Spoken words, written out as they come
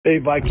Hey,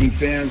 Viking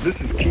fans, this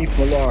is Keith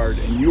Millard,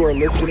 and you are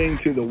listening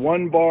to the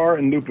One Bar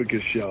and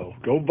Lupicus Show.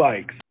 Go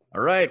Vikes!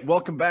 All right,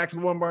 welcome back to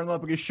the One Bar and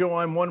Lupicus Show.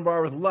 I'm One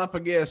Bar with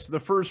Lupicus. The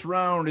first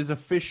round is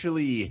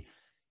officially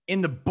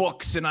in the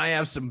books, and I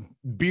have some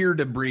beer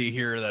debris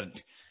here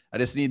that I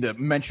just need to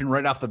mention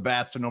right off the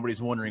bat so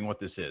nobody's wondering what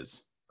this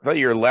is. I thought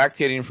you were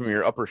lactating from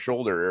your upper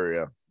shoulder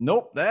area.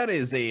 Nope, that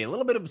is a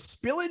little bit of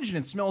spillage, and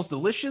it smells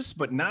delicious,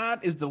 but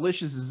not as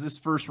delicious as this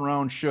first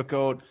round shook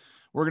out.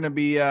 We're gonna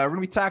be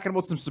talking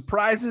about some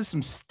surprises,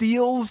 some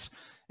steals,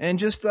 and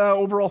just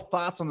overall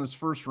thoughts on this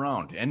first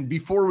round. And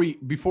before we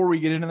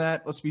get into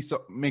that, let's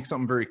make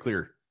something very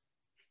clear.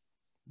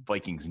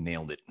 Vikings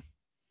nailed it.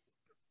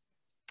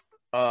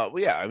 Well,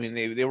 yeah, I mean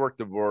they worked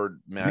the board.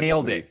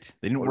 Nailed it.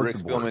 They didn't work Rick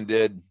the board. Spielman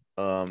did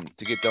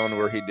to get down to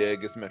where he did,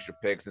 get some extra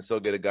picks, and still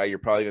get a guy you're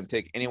probably going to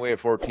take anyway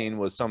at 14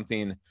 was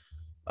something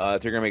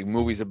if they're going to make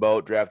movies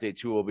about. Draft day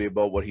 2 will be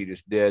about what he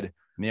just did.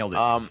 Nailed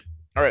it.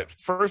 All right.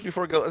 First,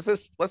 before we go,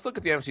 let's look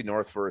at the NFC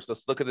North first.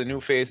 Let's look at the new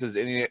faces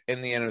in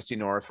the NFC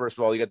North. First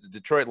of all, you got the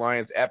Detroit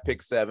Lions at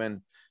pick 7.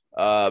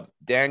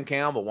 Dan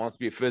Campbell wants to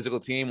be a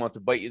physical team, wants to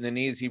bite you in the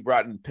knees. He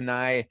brought in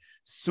Penei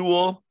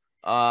Sewell.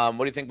 What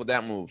do you think about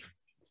that move?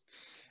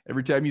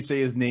 Every time you say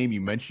his name,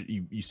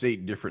 you say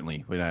it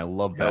differently, and I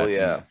love that. Hell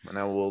yeah, and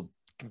I will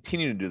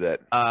continue to do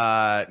that.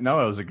 No,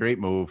 it was a great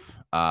move.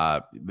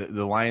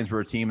 The Lions were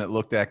a team that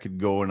looked at could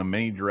go in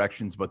many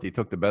directions, but they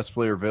took the best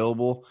player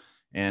available.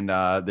 And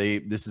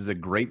this is a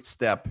great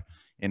step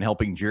in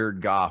helping Jared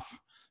Goff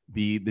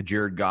be the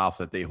Jared Goff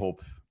that they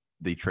hope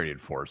they traded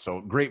for. So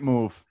great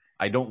move.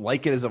 I don't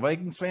like it as a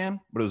Vikings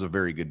fan, but it was a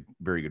very good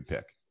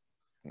pick.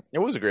 It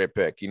was a great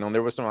pick. You know,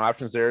 there were some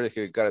options there. They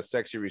could have got a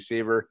sexy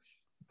receiver,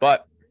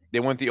 but they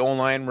went the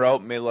O-line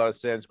route, made a lot of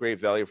sense. Great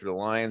value for the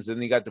Lions. Then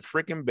they got the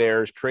freaking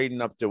Bears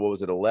trading up to,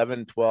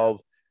 11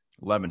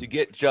 to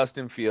get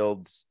Justin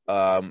Fields.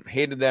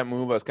 Hated that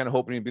move. I was kind of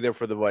hoping he'd be there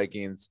for the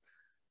Vikings.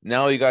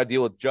 Now you got to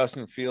deal with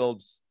Justin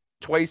Fields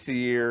twice a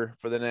year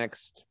for the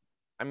next.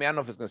 I mean, I don't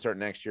know if it's going to start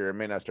next year. It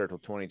may not start till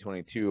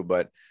 2022.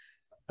 But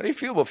how do you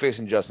feel about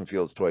facing Justin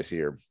Fields twice a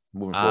year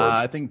moving forward?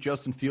 I think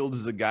Justin Fields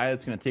is a guy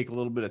that's going to take a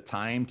little bit of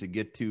time to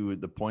get to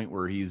the point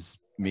where he's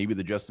maybe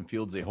the Justin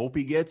Fields they hope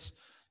he gets.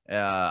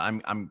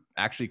 I'm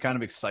actually kind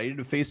of excited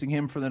of facing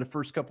him for the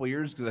first couple of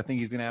years because I think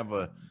he's going to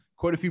have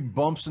quite a few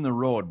bumps in the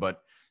road.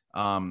 But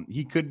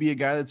he could be a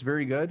guy that's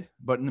very good,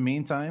 but in the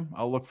meantime,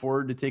 I'll look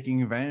forward to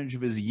taking advantage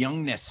of his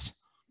youngness.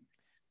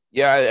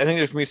 Yeah, I think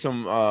there's going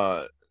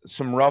to be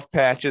some rough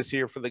patches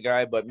here for the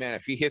guy, but man,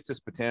 if he hits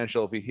his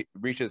potential, if he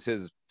reaches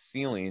his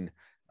ceiling,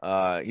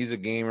 he's a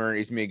gamer.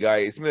 He's going to be a guy.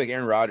 It's going to be like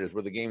Aaron Rodgers,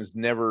 where the game's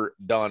never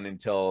done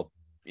until,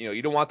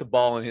 you don't want the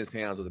ball in his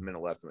hands with a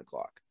minute left on the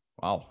clock.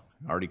 Wow.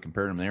 Already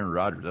compared him to Aaron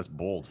Rodgers. That's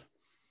bold.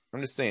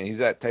 I'm just saying he's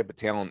that type of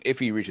talent if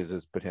he reaches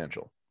his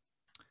potential.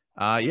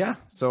 Yeah.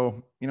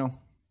 So,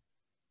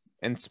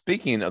 And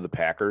speaking of the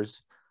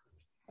Packers,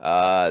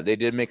 they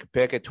did make a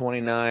pick at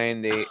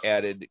 29. They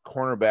added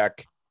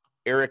cornerback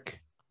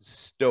Eric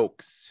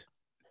Stokes.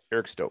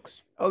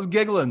 I was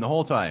giggling the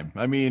whole time.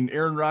 I mean,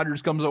 Aaron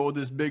Rodgers comes out with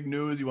this big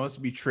news. He wants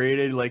to be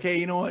traded. Like, hey,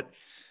 you know what?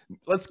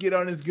 Let's get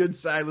on his good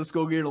side. Let's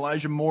go get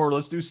Elijah Moore.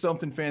 Let's do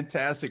something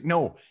fantastic.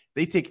 No,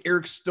 they take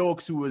Eric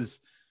Stokes, who was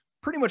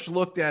pretty much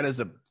looked at as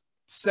a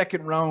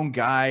second round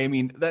guy. I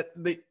mean, I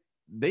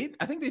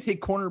think they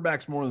take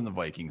cornerbacks more than the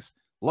Vikings.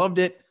 Loved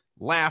it.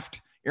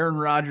 Laughed. Aaron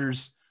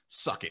Rodgers,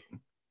 suck it.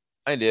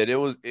 I did. It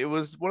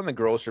was one of the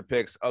grosser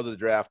picks of the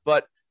draft,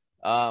 but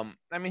I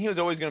mean, he was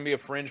always going to be a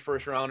fringe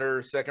first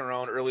rounder, second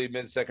round, early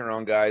mid second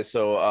round guy.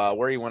 So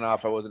where he went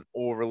off, I wasn't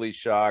overly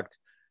shocked.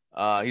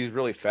 He's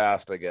really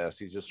fast, I guess.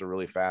 He's just a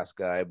really fast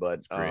guy.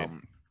 But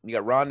you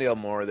got Rondale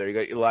Moore there, you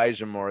got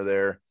Elijah Moore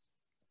there,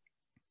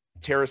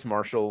 Terrace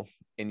Marshall,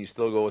 and you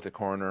still go with the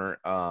corner.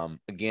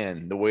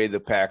 Again, the way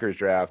the Packers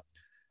draft.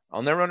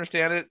 I'll never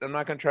understand it. I'm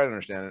not going to try to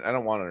understand it. I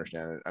don't want to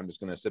understand it. I'm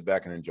just going to sit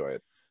back and enjoy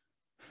it.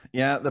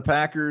 Yeah, the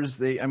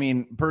Packers,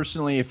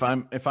 personally, if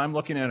I'm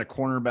looking at a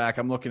cornerback,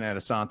 I'm looking at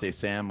Asante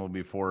Samuel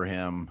before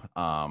him.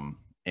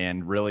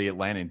 And really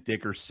Landon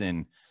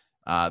Dickerson.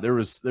 There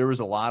was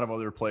a lot of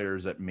other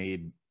players that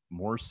made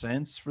more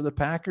sense for the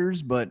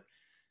Packers, but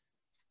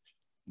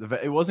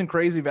it wasn't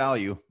crazy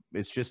value.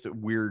 It's just a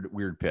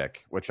weird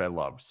pick, which I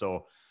love.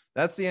 So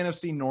that's the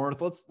NFC North.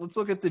 Let's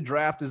look at the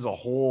draft as a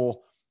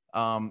whole.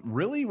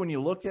 Really, when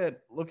you look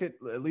at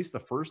least the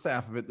first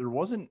half of it, there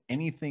wasn't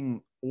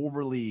anything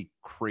overly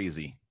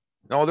crazy.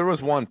 No, there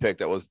was one pick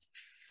that was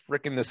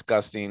freaking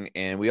disgusting,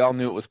 and we all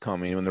knew it was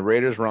coming when the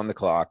Raiders were on the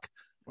clock.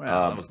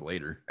 Well, that was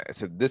later. I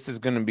said, this is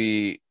going to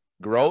be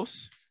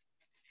gross,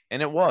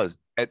 and it was.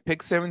 At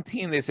pick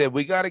 17, they said,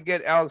 we got to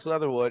get Alex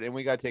Leatherwood, and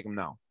we got to take him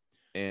now.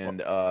 And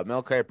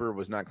Mel Kiper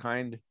was not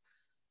kind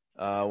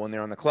when they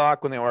were on the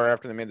clock,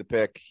 after they made the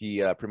pick.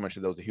 He pretty much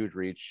said that was a huge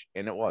reach,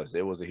 and it was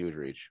a huge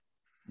reach.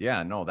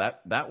 Yeah, no,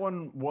 that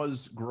one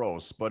was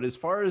gross. But as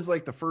far as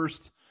like the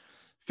first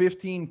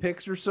 15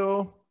 picks or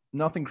so,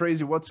 nothing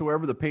crazy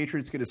whatsoever. The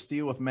Patriots get a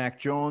steal with Mac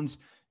Jones.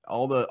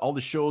 All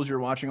the shows you're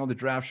watching, all the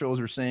draft shows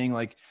are saying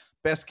like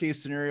best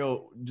case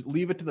scenario,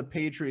 leave it to the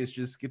Patriots,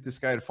 just get this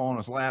guy to fall in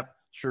his lap.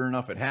 Sure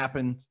enough, it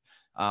happened.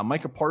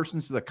 Micah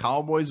Parsons to the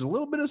Cowboys, a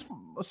little bit of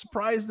a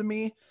surprise to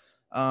me.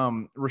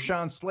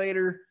 Rashawn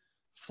Slater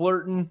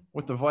flirting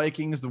with the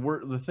Vikings.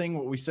 The thing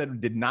what we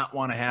said did not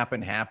want to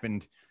happen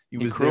happened. He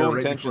was there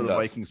right before the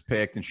Vikings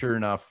picked, and sure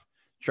enough,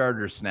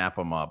 Chargers snap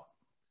him up.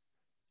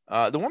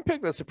 The one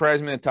pick that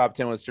surprised me in the top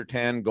 10 was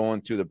Surtain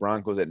going to the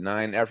Broncos at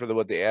 9. After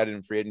what they added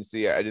in free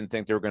agency, I didn't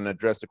think they were going to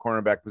address the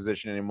cornerback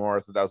position anymore. I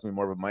thought that was going to be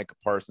more of a Micah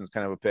Parsons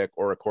kind of a pick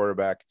or a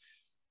quarterback.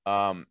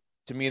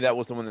 To me, that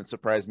was the one that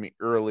surprised me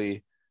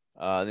early.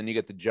 Then you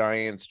get the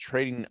Giants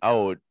trading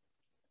out,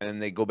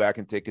 and they go back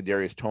and take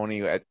Kadarius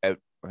Toney at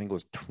I think it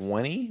was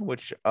 20,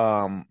 which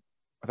I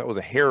thought was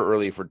a hair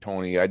early for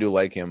Toney. I do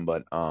like him,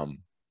 but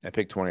I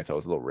picked 20. I thought it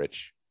was a little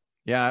rich.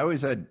 Yeah, I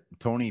always had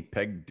Toney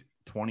pegged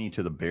 20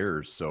 to the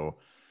Bears. So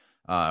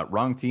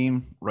wrong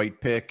team, right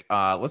pick.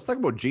 Let's talk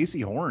about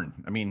JC Horn.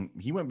 I mean,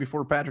 he went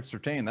before Patrick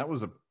Surtain. That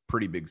was a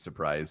pretty big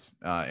surprise.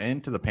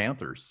 And to the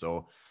Panthers.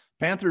 So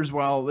Panthers,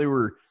 while they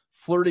were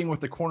flirting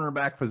with the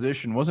cornerback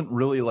position, wasn't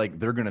really like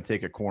they're going to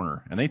take a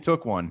corner. And they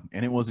took one,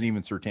 and it wasn't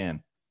even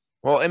Surtain.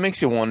 Well, it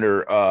makes you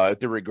wonder if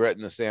they're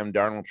regretting the Sam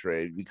Darnold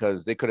trade,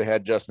 because they could have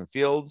had Justin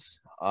Fields.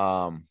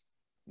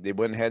 They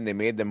went ahead and they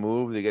made the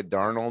move. They get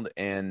Darnold,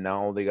 and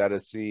now they got to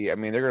see. I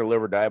mean, they're going to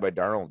live or die by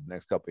Darnold the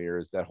next couple of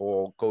years. That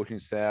whole coaching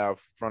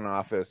staff, front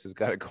office has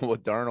got to go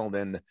with Darnold,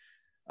 and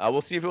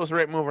we'll see if it was the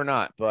right move or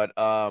not. But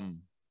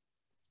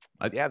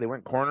yeah, they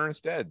went corner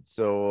instead.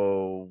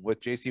 So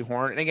with JC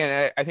Horn, and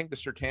again, I think the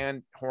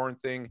Surtain Horn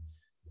thing.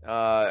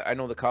 I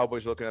know the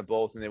Cowboys looking at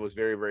both, and it was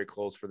very, very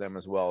close for them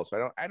as well.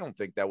 So I don't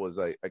think that was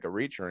like a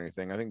reach or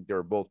anything. I think they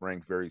were both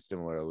ranked very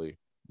similarly.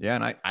 Yeah,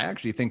 and I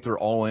actually think they're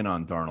all in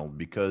on Darnold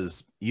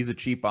because he's a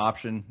cheap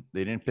option.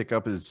 They didn't pick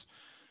up his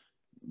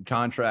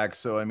contract,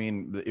 so I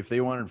mean, if they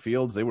wanted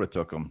Fields, they would have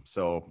took him.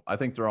 So I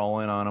think they're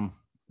all in on him.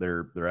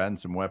 They're adding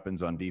some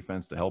weapons on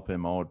defense to help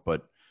him out,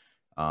 but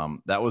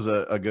that was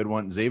a good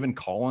one. Zaven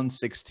Collins,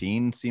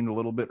 16, seemed a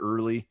little bit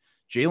early.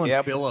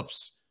 Jalen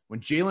Phillips. When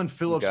Jalen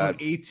Phillips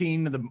went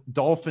 18 to the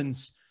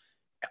Dolphins,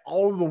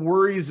 all of the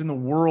worries in the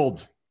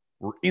world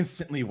were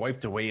instantly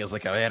wiped away as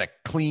like I had a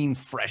clean,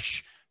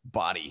 fresh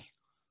body.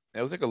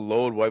 It was like a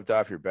load wiped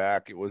off your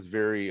back. It was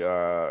very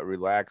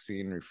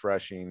relaxing,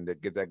 refreshing to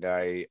get that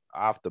guy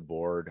off the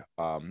board.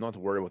 Not to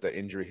worry about that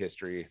injury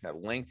history, that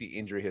lengthy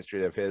injury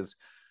history of his.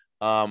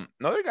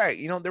 Another guy,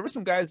 there were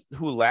some guys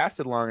who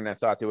lasted longer than I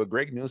thought they would.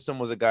 Greg Newsome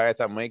was a guy I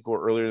thought might go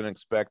earlier than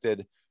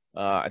expected.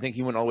 I think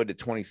he went all the way to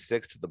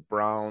 26 to the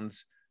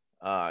Browns.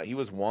 He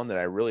was one that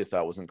I really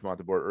thought was going to come off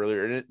the board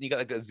earlier. And you got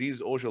like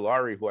Azeez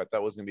Ojulari, who I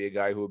thought was going to be a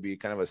guy who would be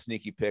kind of a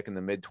sneaky pick in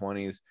the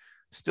mid-20s,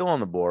 still on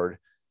the board.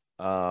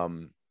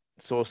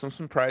 So some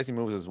surprising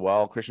moves as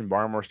well. Christian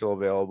Barmore still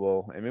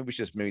available. And maybe we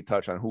should just maybe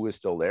touch on who is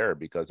still there,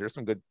 because there's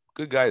some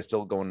good guys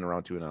still going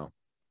around 2 now.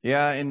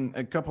 Yeah, and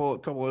a couple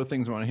other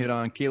things I want to hit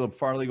on. Caleb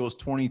Farley goes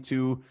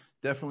 22.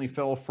 Definitely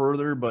fell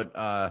further,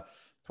 but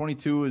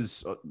 22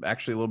 is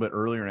actually a little bit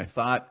earlier than I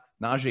thought.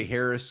 Najee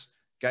Harris,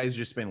 guy's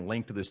just been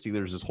linked to the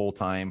Steelers this whole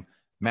time.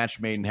 Match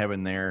made in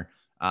heaven there.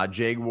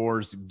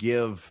 Jaguars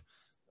give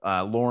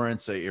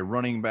Lawrence a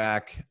running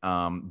back.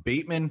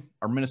 Bateman,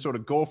 our Minnesota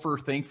Gopher,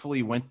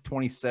 thankfully went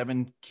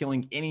 27,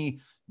 killing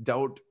any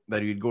doubt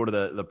that he'd go to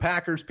the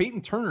Packers.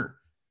 Peyton Turner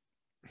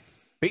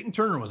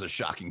was a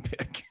shocking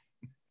pick.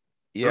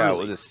 Yeah,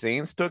 well, the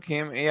Saints took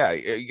him. Yeah,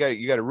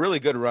 you got a really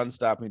good run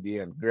stopping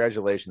DN.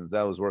 Congratulations,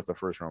 that was worth a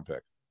first-round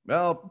pick.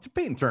 Well,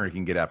 Peyton Turner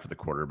can get after the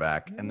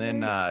quarterback, and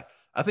then I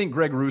think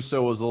Greg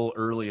Russo was a little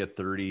early at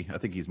 30. I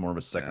think he's more of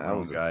a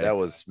second-round guy. That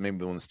was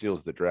maybe one of the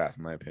steals the draft,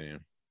 in my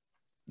opinion.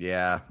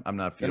 Yeah, I'm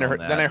not feeling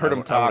that. Then I heard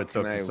him talk. I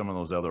took some of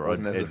those other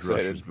edge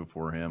rushers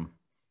before him.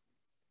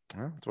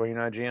 Well, that's why you're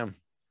not a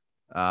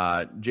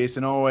GM.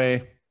 Jason Owe,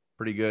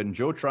 pretty good, and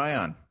Joe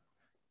Tryon.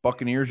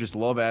 Buccaneers just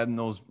love adding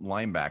those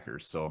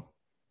linebackers. So.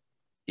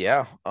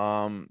 Yeah.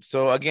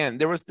 So again,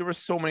 there was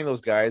so many of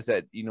those guys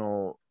that,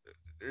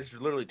 there's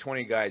literally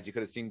 20 guys you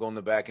could have seen go in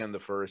the back end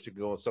of the first to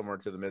go somewhere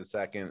to the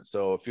mid-second.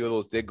 So a few of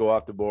those did go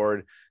off the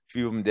board. A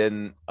few of them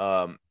didn't.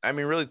 I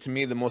mean, really, to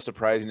me, the most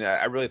surprising,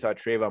 I really thought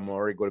Trayvon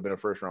Mullen would have been a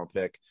first-round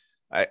pick.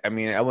 I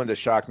wouldn't have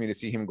shocked me to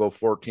see him go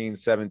 14,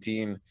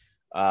 17,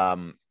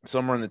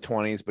 somewhere in the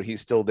 20s, but he's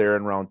still there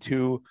in round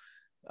 2.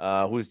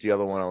 Who's the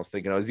other one I was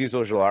thinking of? Azeez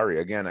Ojulari.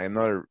 Again,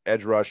 another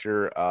edge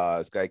rusher.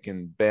 This guy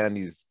can bend.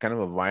 He's kind of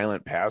a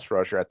violent pass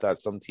rusher. I thought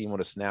some team would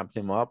have snapped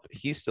him up.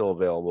 He's still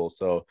available.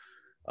 So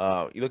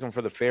you're looking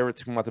for the favorites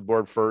to come off the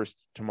board first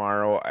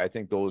tomorrow. I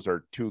think those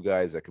are 2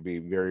 guys that could be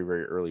very,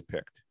 very early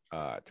picked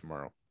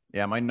tomorrow.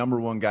 Yeah, my number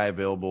 1 guy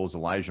available is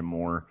Elijah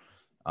Moore.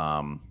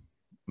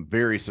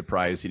 Very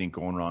surprised he didn't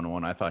go in round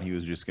 1. I thought he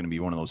was just going to be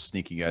one of those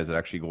sneaky guys that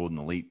actually go in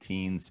the late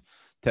teens.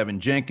 Tevin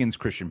Jenkins,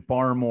 Christian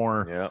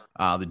Barmore,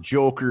 the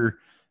Joker,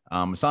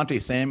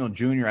 Asante Samuel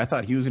Jr. I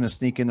thought he was going to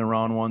sneak in the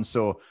round 1.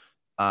 So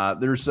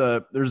there's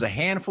a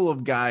handful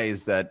of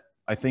guys that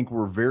I think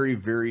were very,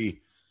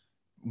 very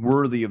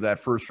worthy of that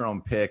first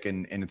round pick.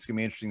 And it's going to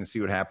be interesting to see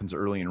what happens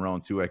early in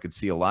round 2. I could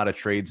see a lot of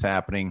trades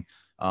happening.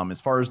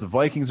 As far as the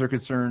Vikings are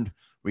concerned,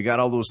 we got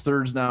all those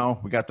thirds now.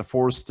 We got the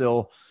fourth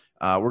still.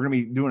 We're going to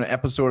be doing an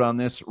episode on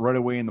this right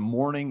away in the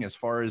morning as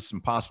far as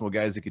some possible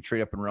guys that could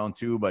trade up in round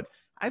 2. But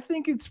I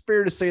think it's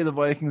fair to say the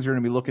Vikings are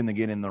going to be looking to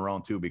get in the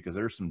round 2 because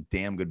there's some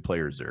damn good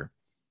players there.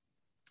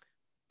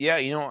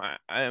 Yeah,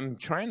 I'm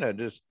trying to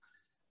just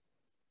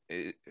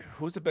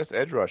who's the best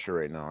edge rusher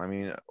right now? I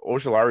mean,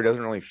 Ojulari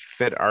doesn't really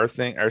fit our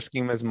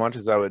scheme as much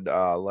as I would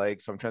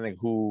like. So I'm trying to think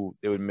who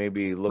it would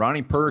maybe look.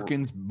 Ronnie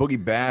Perkins,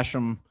 Boogie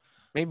Basham.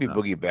 Maybe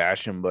Boogie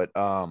Basham, but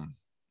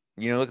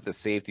look at the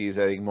safeties.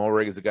 I think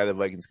Mulrig is the guy the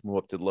Vikings can move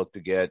up to look to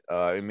get.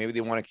 And maybe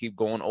they want to keep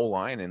going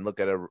O-line and look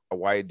at a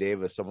Wyatt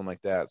Davis, someone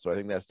like that. So I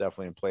think that's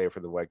definitely in play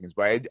for the Vikings.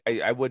 But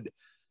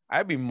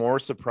I'd be more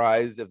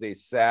surprised if they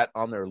sat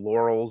on their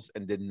laurels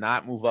and did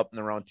not move up in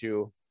the round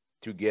 2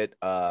 to get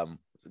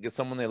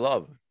someone they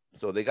love.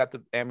 So they got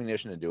the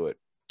ammunition to do it.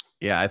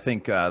 Yeah, I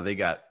think they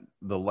got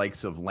the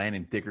likes of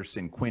Landon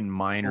Dickerson, Quinn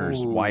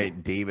Miners,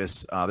 Wyatt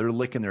Davis. They're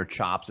licking their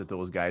chops at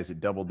those guys that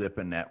double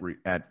dipping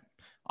at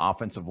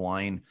offensive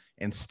line.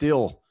 And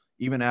still,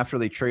 even after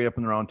they trade up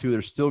in the round 2,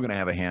 they're still going to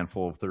have a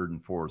handful of third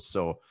and fourth.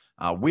 So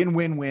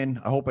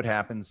win. I hope it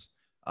happens.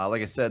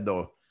 Like I said,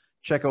 though,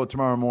 check out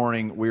tomorrow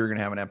morning. We're going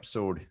to have an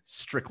episode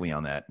strictly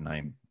on that, and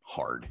I'm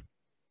hard.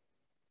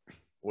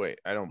 Wait,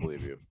 I don't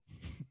believe you.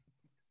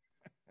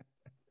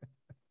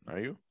 Are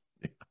you?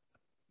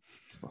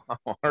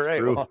 All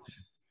right. Well,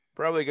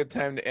 probably a good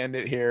time to end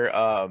it here.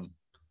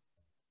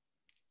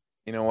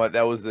 You know what?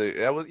 That was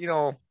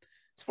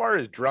as far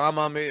as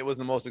drama, maybe it was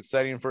the most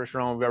exciting first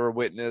round we've ever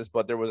witnessed,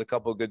 but there was a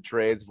couple of good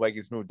trades.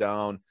 Vikings moved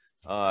down.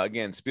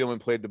 Again, Spielman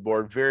played the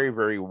board very,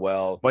 very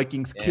well.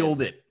 Vikings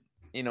killed it.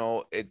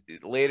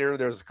 Later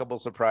there was a couple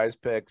of surprise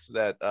picks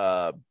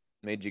that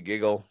made you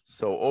giggle.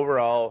 So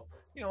overall,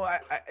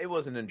 it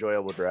was an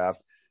enjoyable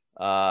draft.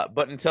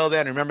 But until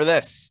then, remember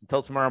this.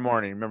 Until tomorrow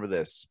morning, remember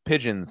this.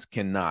 Pigeons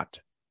cannot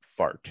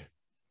fart.